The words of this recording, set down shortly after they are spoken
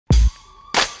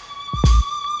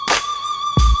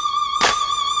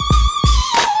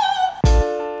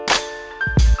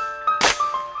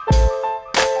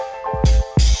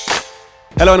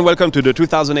Hello and welcome to the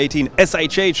 2018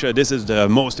 SIHH. This is the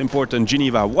most important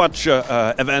Geneva watch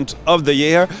event of the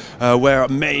year, where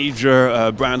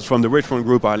major brands from the Richmond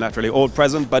Group are naturally all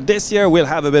present. But this year we'll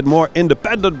have a bit more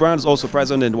independent brands also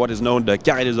present in what is known the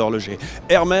Carré des Horlogers.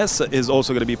 Hermès is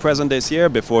also going to be present this year.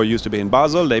 Before it used to be in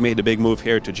Basel. They made a big move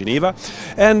here to Geneva.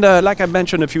 And like I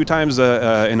mentioned a few times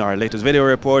in our latest video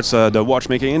reports, the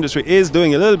watchmaking industry is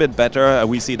doing a little bit better.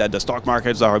 We see that the stock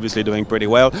markets are obviously doing pretty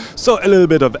well. So a little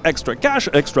bit of extra cash,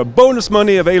 extra bonus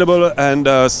money available, and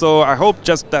so I hope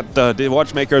just that the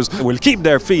watchmakers will keep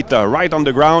their feet right on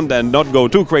the ground and not go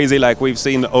too crazy like we've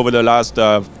seen over the last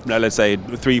let's say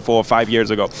 3, 4, 5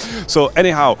 years ago. So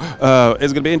anyhow,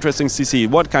 it's gonna be interesting to see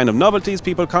what kind of novelties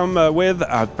people come with.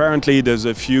 Apparently there's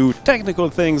a few technical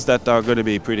things that are going to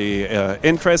be pretty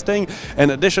interesting.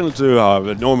 In addition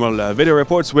to normal video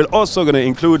reports, we're also going to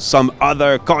include some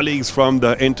other colleagues from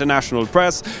the international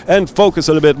press and focus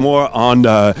a little bit more on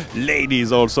ladies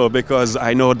also, because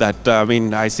I know that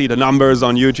I see the numbers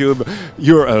on YouTube.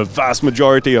 You're a vast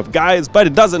majority of guys, but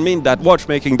it doesn't mean that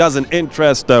watchmaking doesn't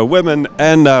interest women,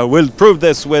 and we'll prove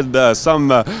this with some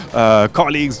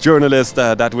colleagues, journalists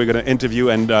that we're going to interview,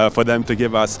 and for them to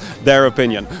give us their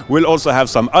opinion. We'll also have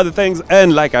some other things,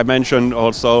 and like I mentioned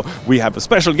also, we have a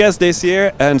special guest this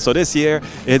year, and so this year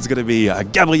it's going to be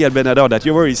Gabriel Benador, that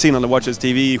you've already seen on the Watches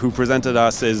TV, who presented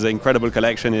us his incredible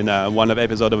collection in one of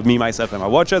episode of Me, Myself and My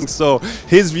Watches. So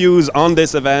his views on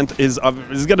this event is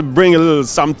going to bring a little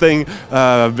something,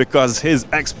 because his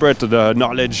expert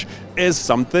knowledge is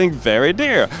something very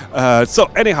dear.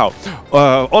 So anyhow,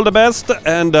 all the best,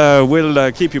 and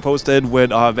we'll keep you posted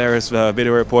with our various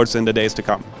video reports in the days to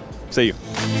come. See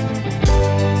you.